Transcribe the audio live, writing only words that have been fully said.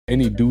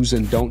any do's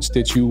and don'ts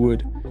that you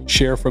would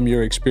share from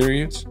your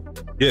experience?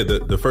 Yeah,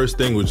 the first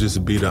thing would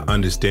just be to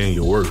understand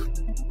your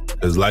worth.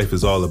 Because life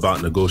is all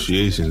about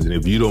negotiations. And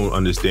if you don't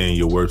understand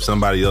your worth,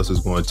 somebody else is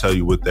going to tell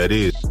you what that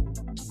is.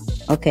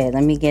 Okay,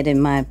 let me get in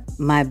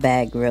my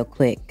bag real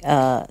quick.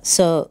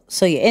 So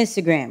your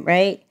Instagram,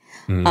 right?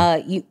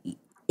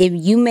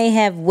 You may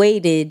have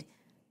waited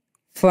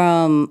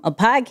from a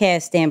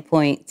podcast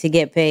standpoint to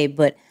get paid,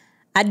 but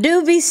I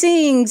do be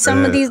seeing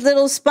some of these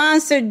little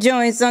sponsored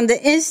joints on the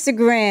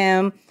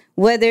Instagram,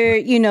 whether,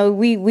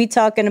 we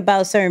talking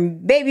about certain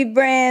baby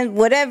brands,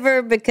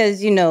 whatever,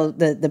 because,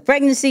 the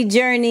pregnancy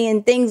journey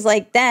and things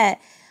like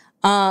that.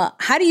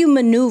 How do you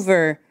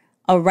maneuver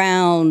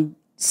around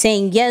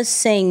saying yes,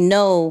 saying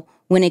no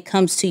when it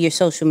comes to your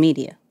social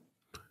media?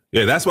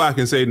 Yeah, that's why I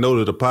can say no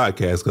to the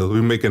podcast, because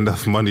we make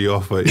enough money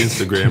off of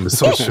Instagram and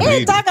social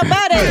media. Talk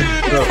about it.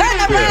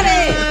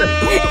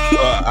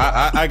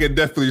 I can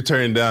definitely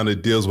turn down the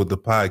deals with the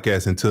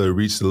podcast until it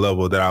reached the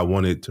level that I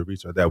wanted to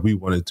reach or that we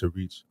wanted to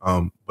reach.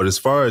 But as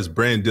far as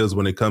brand deals,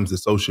 when it comes to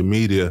social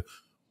media,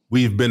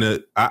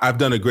 I've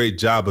done a great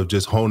job of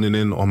just honing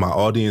in on my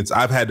audience.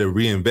 I've had to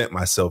reinvent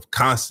myself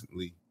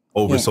constantly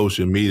over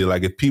social media.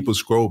 Like if people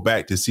scroll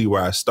back to see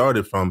where I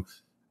started from,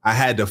 I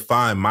had to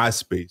find my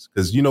space.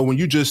 Because, when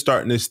you're just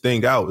starting this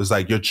thing out, it's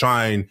like you're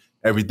trying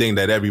everything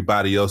that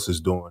everybody else is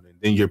doing. And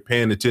then you're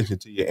paying attention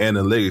to your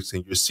analytics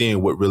and you're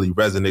seeing what really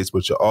resonates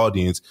with your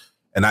audience.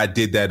 And I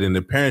did that in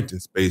the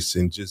parenting space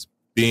and just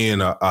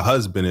being a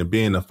husband and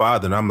being a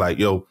father. And I'm like,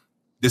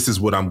 this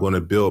is what I'm going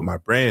to build my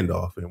brand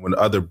off. And when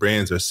other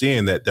brands are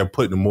seeing that, they're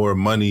putting more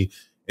money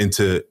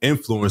into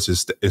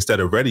influencers instead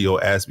of radio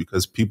ads,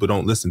 because people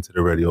don't listen to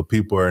the radio.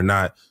 People are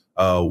not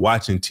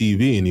watching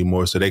TV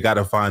anymore. So they got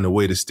to find a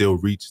way to still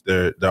reach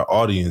their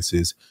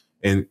audiences.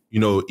 And,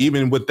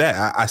 even with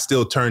that, I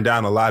still turn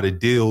down a lot of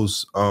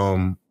deals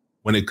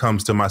when it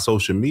comes to my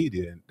social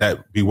media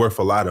that be worth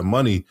a lot of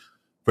money,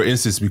 for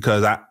instance,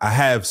 because I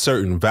have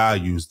certain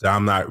values that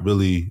I'm not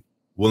really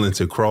willing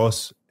to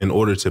cross in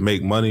order to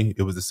make money.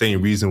 It was the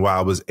same reason why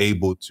I was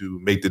able to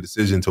make the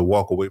decision to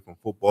walk away from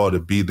football, to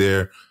be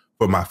there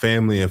for my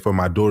family and for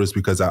my daughters,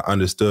 because I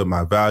understood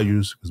my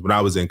values. Because when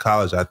I was in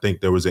college, I think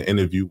there was an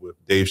interview with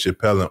Dave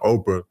Chappelle and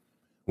Oprah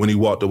when he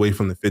walked away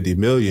from the 50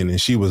 million. And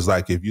she was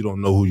like, if you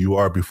don't know who you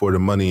are before the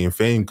money and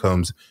fame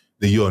comes,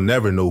 then you'll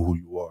never know who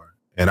you are.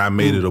 And I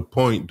made it a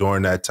point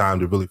during that time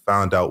to really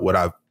find out what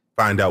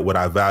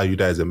I valued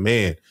as a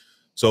man.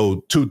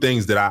 So two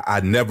things that I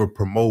never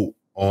promote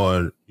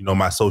on,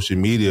 my social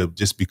media,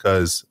 just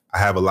because I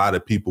have a lot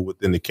of people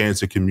within the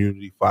cancer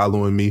community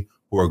following me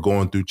who are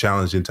going through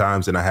challenging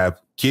times, and I have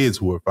kids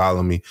who are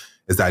following me,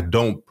 is I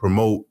don't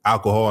promote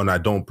alcohol and I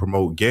don't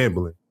promote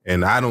gambling.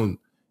 And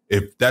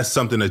if that's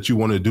something that you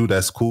want to do,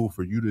 that's cool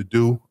for you to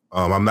do.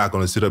 I'm not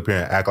going to sit up here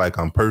and act like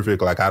I'm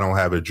perfect, like I don't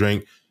have a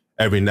drink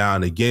every now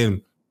and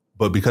again.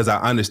 But because I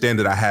understand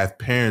that I have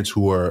parents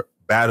who are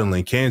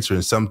battling cancer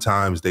and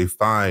sometimes they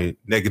find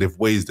negative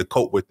ways to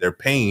cope with their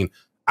pain,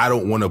 I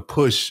don't want to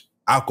push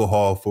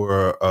alcohol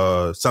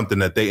for something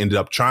that they ended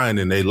up trying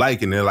and they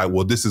like, and they're like,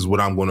 well, this is what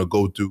I'm going to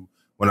go through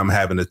when I'm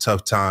having a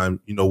tough time,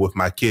 with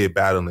my kid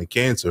battling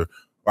cancer.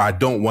 Or I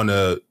don't want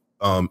to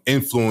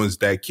influence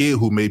that kid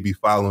who may be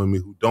following me,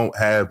 who don't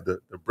have the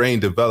brain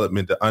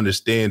development to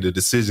understand the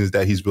decisions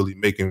that he's really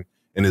making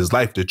in his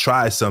life, to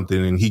try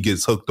something and he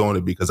gets hooked on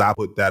it because I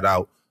put that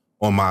out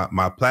on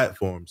my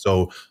platform.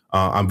 So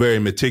I'm very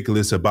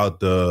meticulous about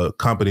the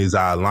companies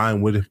I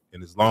align with.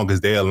 And as long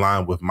as they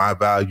align with my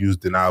values,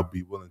 then I'll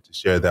be willing to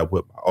share that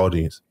with my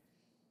audience.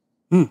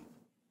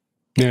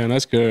 Yeah,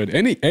 that's good.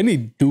 Any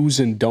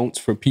do's and don'ts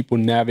for people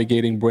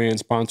navigating brand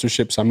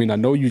sponsorships? I mean, I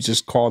know you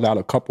just called out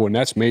a couple, and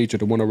that's major,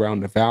 the one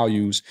around the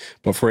values.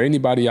 But for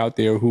anybody out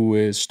there who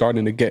is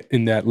starting to get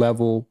in that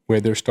level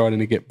where they're starting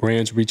to get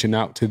brands reaching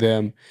out to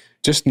them,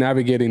 just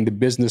navigating the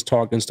business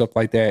talk and stuff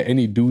like that,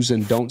 any do's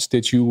and don'ts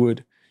that you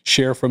would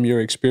share from your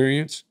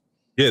experience?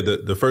 Yeah,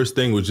 the first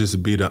thing would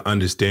just be to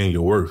understand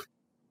your worth,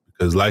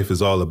 because life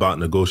is all about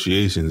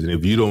negotiations. And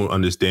if you don't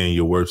understand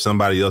your worth,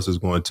 somebody else is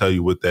going to tell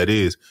you what that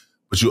is.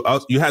 But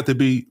you have to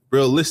be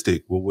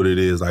realistic with what it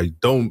is. Like,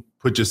 don't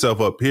put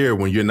yourself up here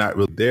when you're not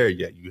really there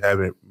yet. You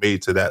haven't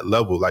made to that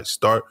level. Like,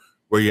 start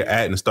where you're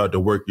at and start to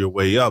work your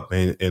way up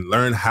and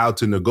learn how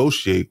to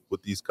negotiate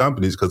with these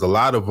companies. Because a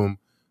lot of them,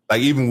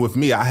 like even with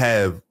me, I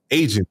have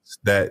agents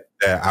that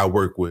I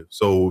work with.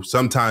 So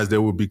sometimes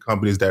there will be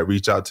companies that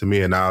reach out to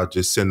me and I'll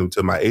just send them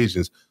to my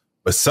agents.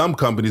 But some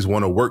companies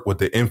want to work with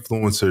the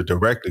influencer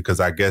directly because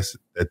I guess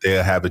that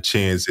they'll have a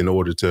chance in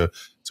order to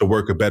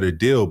work a better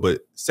deal.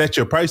 But set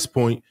your price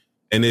point,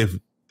 and if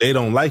they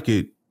don't like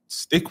it,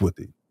 stick with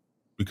it,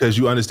 because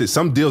you understand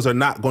some deals are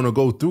not going to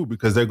go through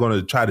because they're going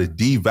to try to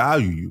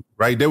devalue you,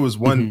 right? There was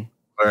one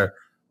where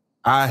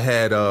I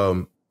had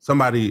a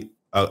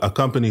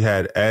company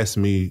had asked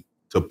me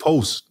to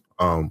post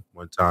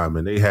one time,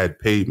 and they had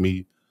paid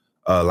me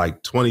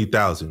like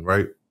 $20,000,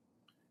 right?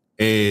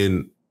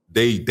 And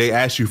they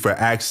ask you for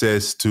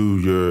access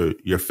to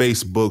your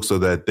Facebook so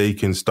that they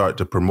can start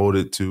to promote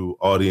it to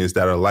audience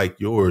that are like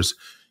yours.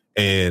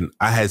 And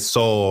I had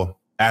saw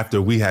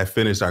after we had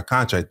finished our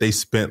contract, they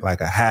spent like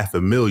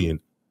 $500,000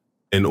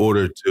 in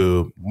order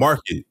to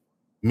market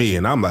me.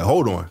 And I'm like,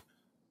 hold on.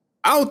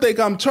 I don't think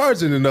I'm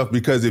charging enough,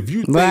 because if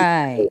you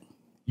think,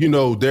 you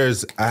know,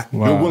 you're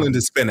willing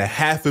to spend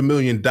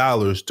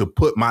 $500,000 to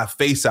put my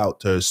face out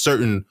to a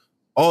certain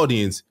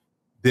audience,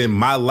 then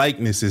my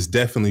likeness is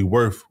definitely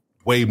worth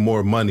way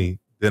more money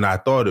than I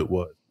thought it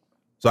was.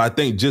 So I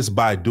think just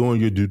by doing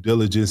your due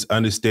diligence,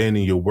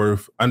 understanding your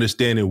worth,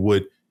 understanding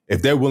what,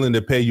 if they're willing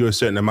to pay you a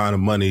certain amount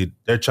of money,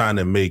 they're trying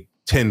to make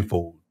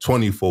 10-fold,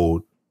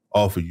 20-fold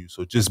off of you.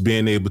 So just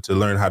being able to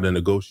learn how to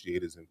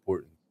negotiate is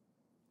important.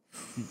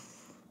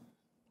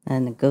 A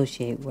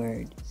negotiate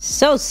word.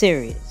 So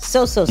serious.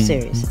 So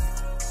serious.